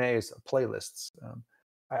Q&A is playlists.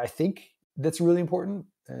 I think that's really important.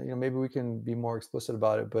 Maybe we can be more explicit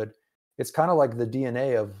about it, but it's kind of like the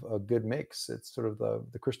DNA of a good mix. It's sort of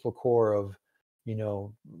the crystal core of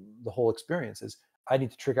the whole experience is I need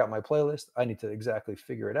to trick out my playlist. I need to exactly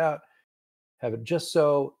figure it out, have it just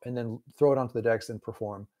so, and then throw it onto the decks and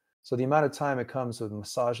perform. So the amount of time it comes with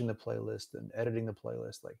massaging the playlist and editing the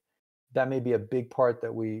playlist, like that may be a big part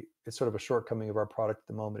that it's sort of a shortcoming of our product at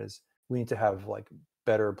the moment is we need to have like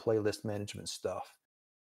better playlist management stuff.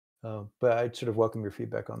 But I'd sort of welcome your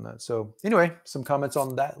feedback on that. So anyway, some comments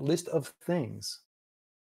on that list of things.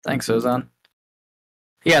 Thanks, Ozan.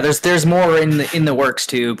 Yeah, there's more in the works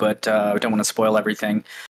too, but I don't want to spoil everything.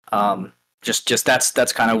 Just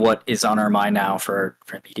that's kind of what is on our mind now for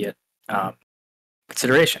immediate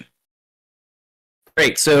consideration.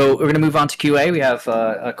 Great, so we're going to move on to QA. We have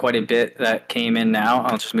quite a bit that came in now.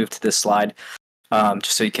 I'll just move to this slide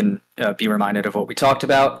just so you can be reminded of what we talked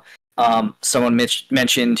about. Someone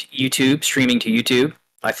mentioned YouTube, streaming to YouTube.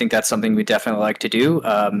 I think that's something we definitely like to do.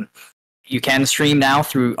 You can stream now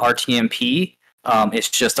through RTMP. It's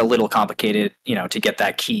just a little complicated, to get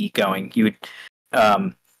that key going. You would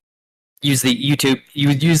use the YouTube. You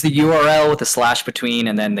would use the URL with a slash between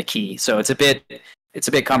and then the key. So it's a bit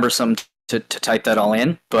cumbersome to type that all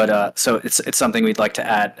in. But so it's something we'd like to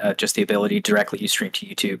add, just the ability to directly use stream to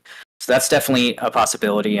YouTube. So that's definitely a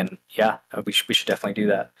possibility, and yeah, we should definitely do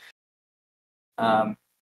that.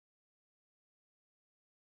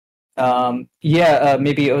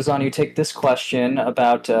 Maybe Ozan, you take this question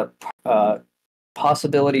about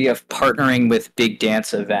possibility of partnering with big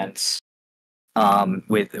dance events,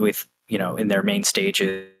 with in their main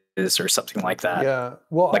stages or something like that. Yeah,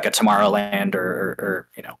 well, like a Tomorrowland or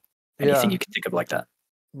anything you can think of like that.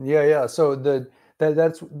 Yeah. So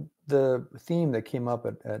that's the theme that came up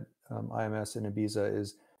at IMS in Ibiza,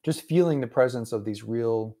 is just feeling the presence of these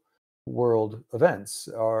real world events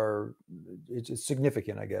it's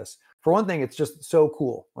significant, I guess. For one thing, it's just so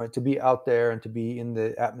cool, right? To be out there and to be in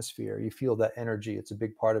the atmosphere. You feel that energy. It's a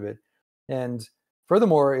big part of it. And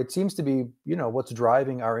furthermore, it seems to be, what's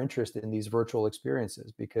driving our interest in these virtual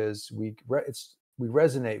experiences, because we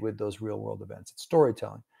resonate with those real world events. It's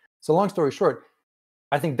storytelling. So long story short,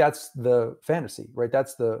 I think that's the fantasy, right?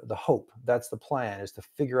 That's the hope. That's the plan, is to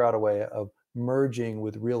figure out a way of merging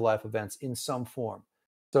with real life events in some form.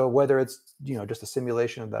 So whether it's, just a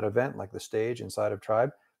simulation of that event, like the stage inside of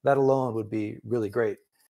Tribe, that alone would be really great.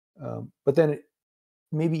 But then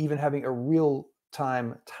maybe even having a real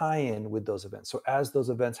time tie-in with those events. So as those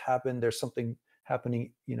events happen, there's something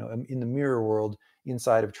happening, in the mirror world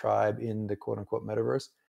inside of Tribe, in the quote unquote metaverse.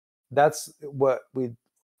 That's what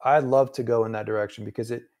I'd love to go in that direction, because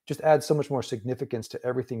it just adds so much more significance to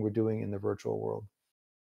everything we're doing in the virtual world.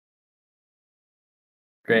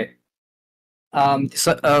 Great.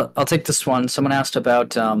 So I'll take this one. Someone asked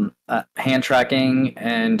about hand tracking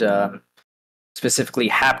and specifically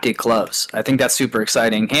haptic gloves. I think that's super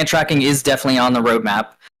exciting. Hand tracking is definitely on the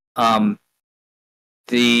roadmap.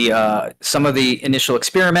 Some of the initial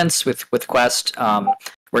experiments with Quest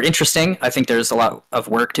were interesting. I think there's a lot of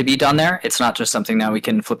work to be done there. It's not just something that we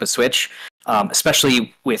can flip a switch,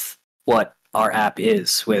 especially with what our app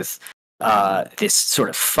is, with this sort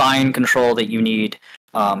of fine control that you need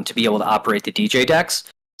to be able to operate the DJ decks.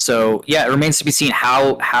 So yeah, it remains to be seen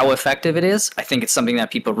how effective it is. I think it's something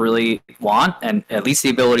that people really want, and at least the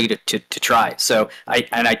ability to try. So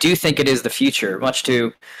I do think it is the future, much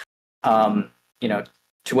to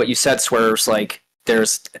to what you said, Swerves. Like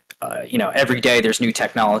there's every day there's new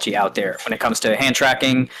technology out there when it comes to hand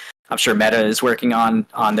tracking. I'm sure Meta is working on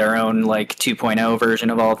their own like 2.0 version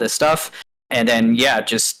of all of this stuff. And then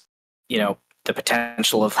just the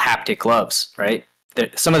potential of haptic gloves, right?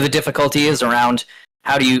 Some of the difficulty is around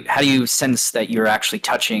how do you sense that you're actually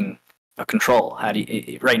touching a control?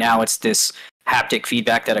 Right now it's this haptic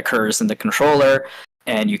feedback that occurs in the controller,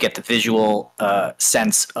 and you get the visual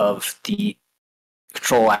sense of the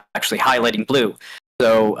control actually highlighting blue.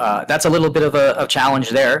 So that's a little bit of a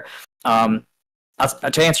challenge there. To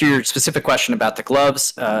answer your specific question about the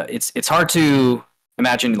gloves, it's hard to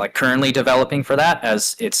imagine like currently developing for that,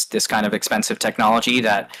 as it's this kind of expensive technology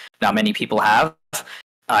that not many people have.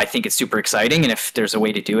 I think it's super exciting, and if there's a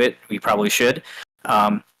way to do it, we probably should.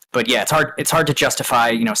 But yeah, it's hard to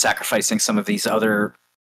justify sacrificing some of these other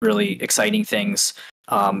really exciting things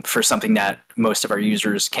for something that most of our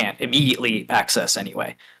users can't immediately access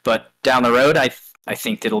anyway. But down the road, I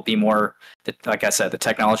think it'll be more, like I said, the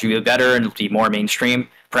technology will be better and it'll be more mainstream.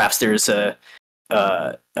 Perhaps there's a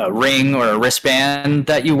ring or a wristband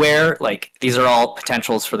that you wear. Like these are all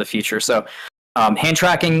potentials for the future. So hand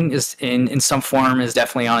tracking is in some form is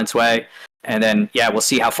definitely on its way. And then we'll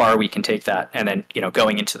see how far we can take that. And then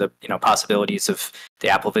going into the possibilities of the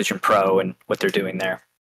Apple Vision Pro and what they're doing there.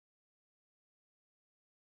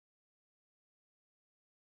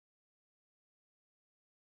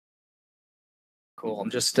 Cool.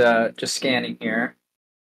 I'm just scanning here.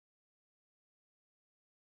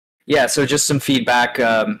 Yeah, so just some feedback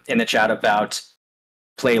in the chat about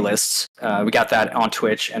playlists. We got that on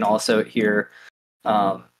Twitch and also here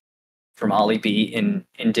from Ollie B in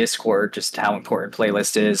Discord, just how important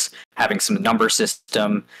playlist is, having some number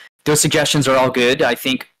system. Those suggestions are all good. I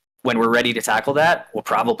think when we're ready to tackle that, we'll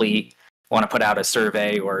probably want to put out a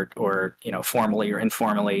survey or formally or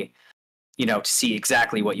informally, to see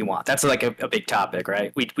exactly what you want. That's like a big topic,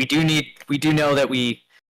 right? We do know that we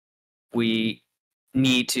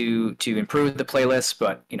need to improve the playlist,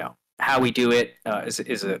 but how we do it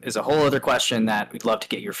is a whole other question that we'd love to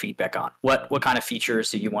get your feedback on. What kind of features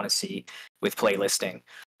do you want to see with playlisting?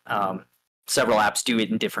 several apps do it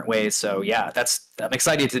in different ways. So yeah, I'm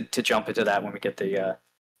excited to jump into that when we get the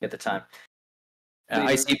time.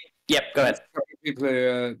 I see. Yep, go ahead. People who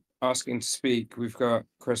are asking to speak. We've got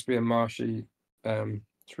Crispy and Marshy. Should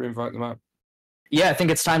we invite them up? Yeah, I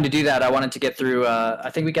think it's time to do that. I wanted to get through. I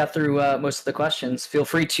think we got through most of the questions. Feel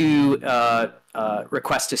free to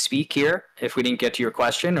request to speak here if we didn't get to your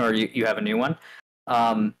question or you have a new one.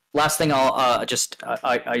 Last thing, I'll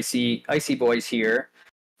I see boys here.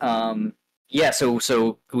 Yeah,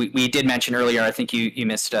 so we did mention earlier. I think you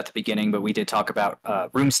missed it at the beginning, but we did talk about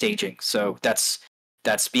room staging. So that's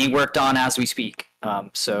being worked on as we speak.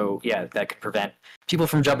 So yeah, that could prevent people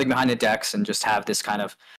from jumping behind the decks and just have this kind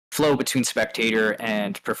of flow between spectator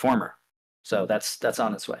and performer. So that's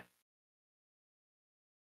on its way.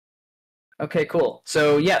 Okay, cool.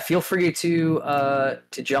 So yeah, feel free to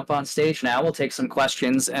jump on stage now. We'll take some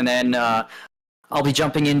questions, and then I'll be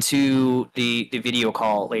jumping into the video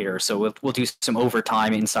call later. So we'll do some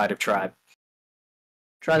overtime inside of Tribe.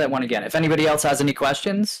 Try that one again. If anybody else has any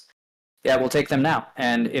questions, yeah, we'll take them now.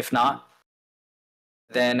 And if not,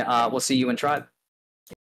 then we'll see you in Tribe.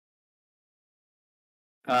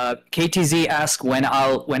 KTZ asks when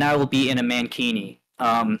I will be in a mankini.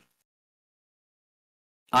 I'm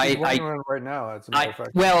wearing one right now. As a matter of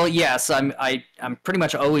fact. Well, yes, I'm pretty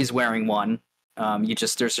much always wearing one.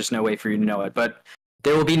 There's just no way for you to know it, but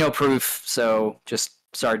there will be no proof. So just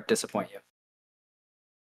sorry to disappoint you.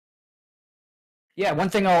 Yeah, one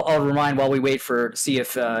thing I'll remind while we wait for see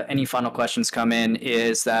if any final questions come in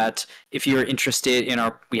is that if you're interested in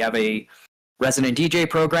we have a resident DJ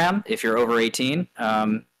program. If you're over 18,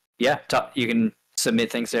 you can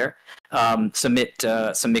submit things there. Submit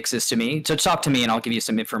some mixes to me. So talk to me and I'll give you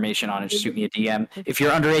some information on it. Just shoot me a DM. If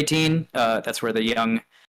you're under 18, that's where the young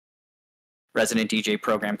resident DJ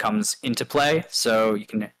program comes into play. So you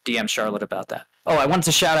can DM Charlotte about that. Oh, I wanted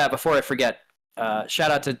to shout out before I forget.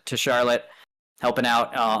 Shout out to Charlotte helping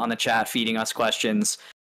out on the chat, feeding us questions,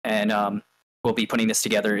 and we'll be putting this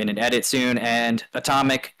together in an edit soon. And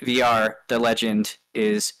Atomic VR, the legend,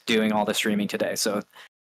 is doing all the streaming today. So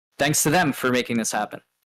thanks to them for making this happen.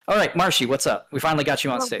 All right, Marshy, what's up? We finally got you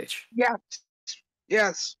on stage.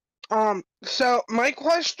 Yes. So my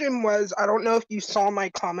question was, I don't know if you saw my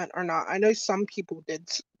comment or not. I know some people did.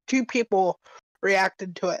 2 people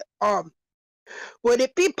reacted to it. Would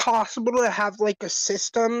it be possible to have like a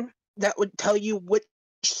system that would tell you which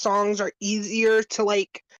songs are easier to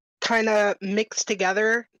like kind of mix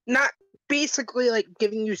together? Not basically like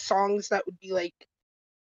giving you songs that would be like,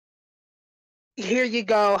 here you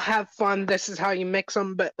go, have fun, this is how you mix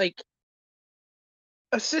them, but like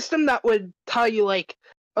a system that would tell you like,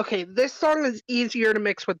 okay, this song is easier to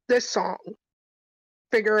mix with this song.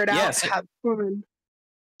 Figure it out, have fun.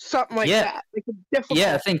 Something like that. Like a difficult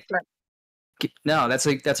I think no, that's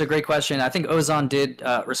a great question. I think Ozan did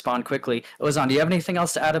respond quickly. Ozan, do you have anything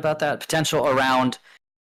else to add about that potential around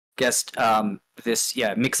this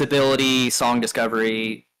mixability, song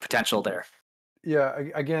discovery potential there? Yeah,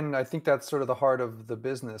 again, I think that's sort of the heart of the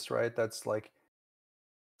business, right? That's like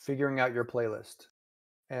figuring out your playlist.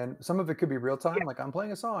 And some of it could be real time, like I'm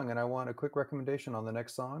playing a song and I want a quick recommendation on the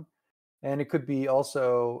next song. And it could be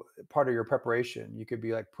also part of your preparation. You could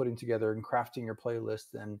be like putting together and crafting your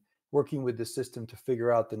playlist and working with the system to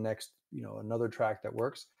figure out the next, another track that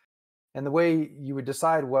works. And the way you would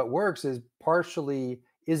decide what works is partially,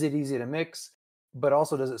 is it easy to mix, but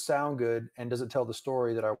also does it sound good and does it tell the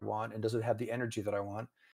story that I want and does it have the energy that I want?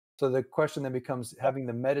 So the question then becomes having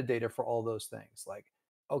the metadata for all those things. Like,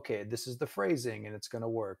 okay, this is the phrasing and it's going to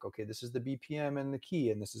work. Okay, this is the BPM and the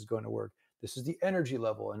key and this is going to work. This is the energy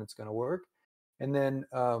level and it's going to work. And then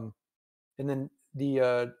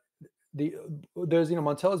there's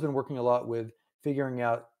Montella's been working a lot with figuring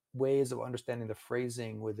out ways of understanding the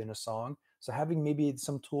phrasing within a song. So having maybe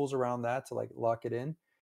some tools around that to like lock it in.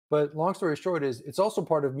 But long story short is it's also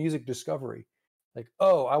part of music discovery. Like,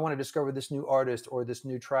 oh, I want to discover this new artist or this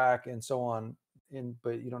new track and so on,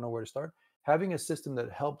 but you don't know where to start. Having a system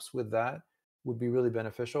that helps with that would be really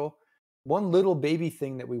beneficial. One little baby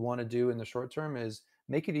thing that we want to do in the short term is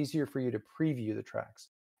make it easier for you to preview the tracks.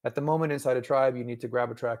 At the moment inside a Tribe, you need to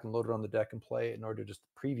grab a track and load it on the deck and play it in order to just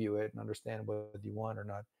preview it and understand whether you want or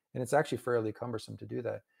not. And it's actually fairly cumbersome to do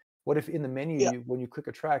that. What if in the menu, when you click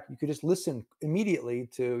a track, you could just listen immediately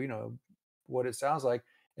to, what it sounds like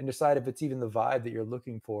and decide if it's even the vibe that you're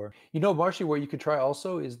looking for. Marshy, what you could try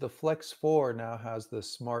also is the Flex4 now has the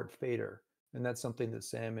smart fader. And that's something that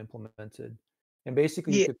Sam implemented. And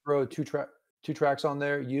basically you could throw two tracks on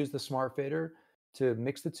there, use the smart fader to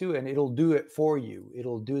mix the two, and it'll do it for you.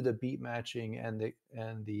 It'll do the beat matching and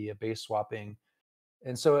the bass swapping.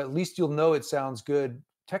 And so at least you'll know it sounds good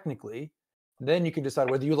technically, Then you can decide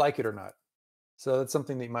whether you like it or not. So that's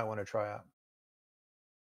something that you might want to try out.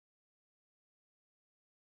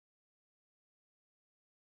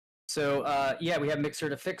 So yeah, we have Mixer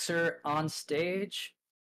to Fixer on stage.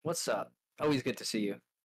 What's up? Always good to see you.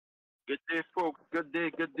 Good day, folks. Good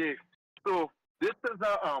day, good day. So this is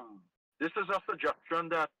a suggestion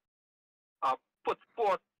that I put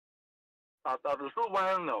forth a little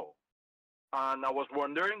while now, and I was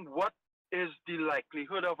wondering what is the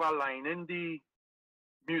likelihood of aligning the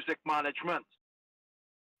music management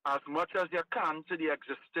as much as you can to the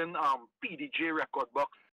existing PDJ record box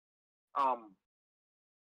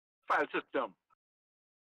file system.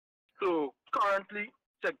 So currently,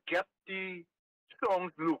 to get the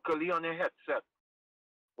songs locally on your headset,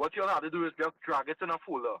 what you'll have to do is just drag it in a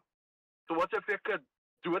folder. So what if you could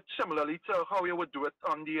do it similarly to how you would do it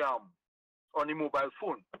on the mobile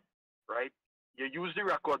phone, right? You use the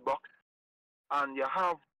record box and you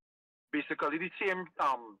have basically the same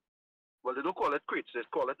well, they don't call it crates, they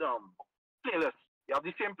call it playlist. You have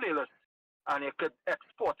the same playlist and you could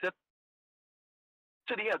export it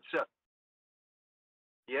to the headset.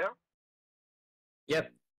 Yeah?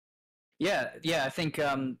 Yep. Yeah. I think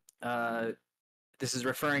this is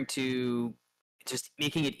referring to just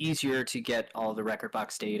making it easier to get all the record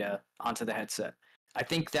box data onto the headset. I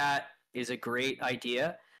think that is a great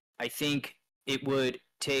idea. I think it would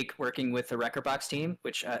take working with the record box team,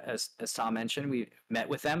 which, as Tom mentioned, we met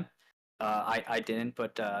with them. I didn't,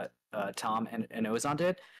 but Tom and Ozan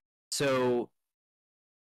did. So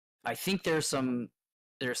I think there's some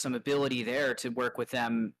ability there to work with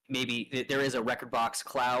them. Maybe there is a record box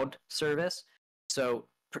cloud service, so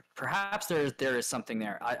perhaps there is something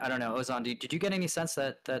there. I don't know. Ozan, did you get any sense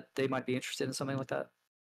that they might be interested in something like that?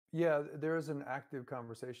 Yeah, there is an active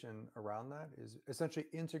conversation around that, is essentially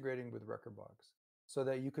integrating with Rekordbox so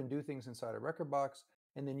that you can do things inside a Rekordbox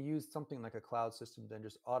and then use something like a cloud system, then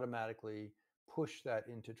just automatically push that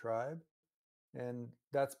into Tribe. And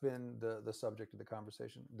that's been the subject of the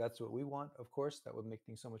conversation. That's what we want, of course. That would make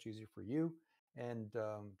things so much easier for you and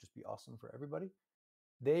just be awesome for everybody.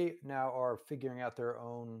 They now are figuring out their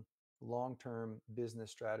own long-term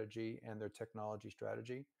business strategy and their technology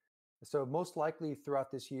strategy. So most likely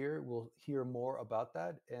throughout this year, we'll hear more about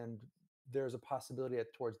that. And there's a possibility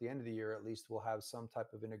that towards the end of the year, at least, we'll have some type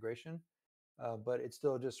of integration. But it's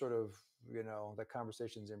still just sort of, the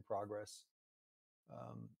conversation's in progress.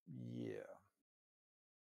 Yeah.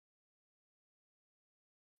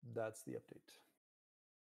 That's the update.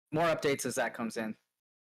 More updates as that comes in.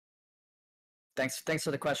 Thanks for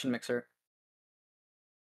the question, Mixer.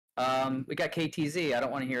 We got KTZ. I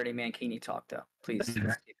don't want to hear any Mankini talk, though. Please.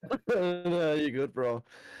 No, you're good, bro.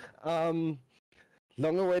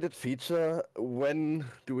 Long-awaited feature. When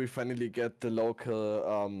do we finally get the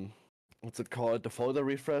local, what's it called, the folder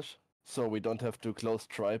refresh? So we don't have to close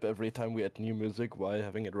Tribe every time we add new music while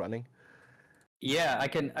having it running? Yeah, I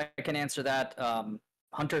can answer that.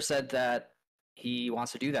 Hunter said that he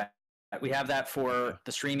wants to do that. We have that for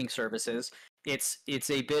the streaming services. It's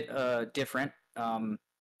a bit different.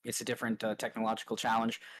 It's a different technological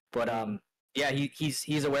challenge, but yeah,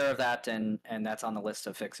 he's aware of that, and that's on the list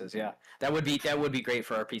of fixes. Yeah, that would be great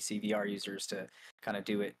for our PC VR users to kind of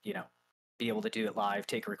do it. Be able to do it live,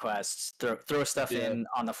 take requests, throw stuff in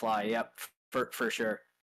on the fly. Yep, for sure.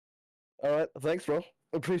 All right, thanks, bro.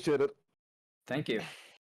 Appreciate it. Thank you.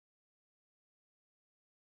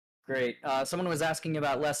 Great. Someone was asking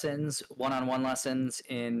about lessons, one-on-one lessons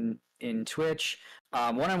in Twitch.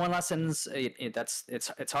 One-on-one lessons,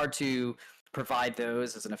 it's hard to provide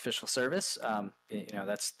those as an official service.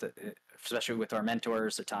 That's especially with our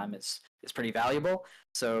mentors, the time is pretty valuable.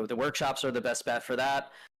 So the workshops are the best bet for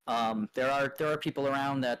that. There are people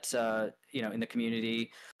around that in the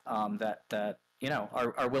community that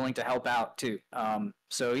are willing to help out too.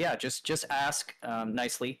 So yeah, just ask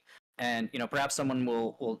nicely. And perhaps someone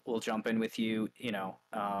will jump in with you,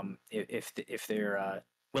 if they're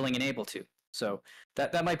willing and able to. So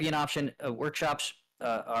that might be an option. Workshops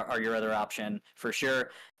are your other option for sure.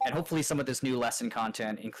 And hopefully some of this new lesson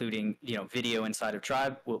content, including video inside of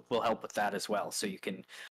Tribe, will help with that as well. So you can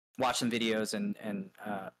watch some videos and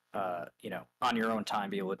on your own time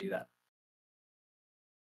be able to do that.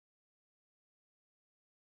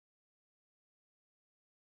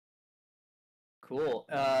 Cool.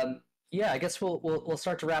 Yeah, I guess we'll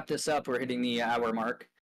start to wrap this up. We're hitting the hour mark.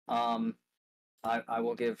 I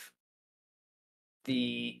will give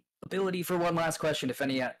the ability for one last question if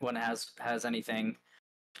anyone has anything.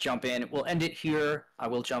 Jump in. We'll end it here. I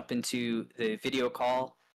will jump into the video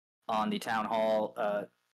call on the town hall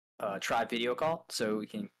Tribe video call, so we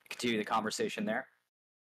can continue the conversation there.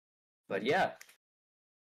 But yeah,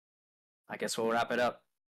 I guess we'll wrap it up.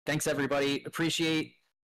 Thanks, everybody. Appreciate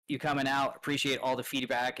you coming out. Appreciate all the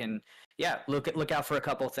feedback, and yeah, look out for a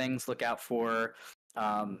couple things. Look out for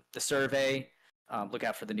the survey. Look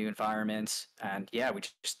out for the new environments, and yeah, we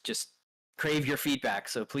just crave your feedback.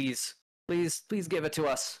 So please give it to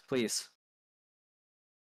us, please.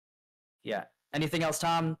 Yeah. Anything else,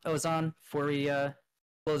 Tom, Ozan, before we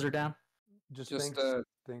close her down? Just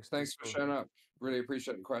thanks for showing up. Really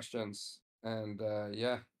appreciate the questions, and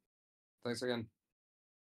yeah, thanks again.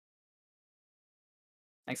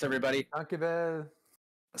 Thanks, everybody. Dankjewel.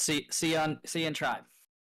 See you in Tribe.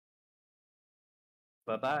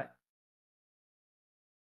 Bye-bye.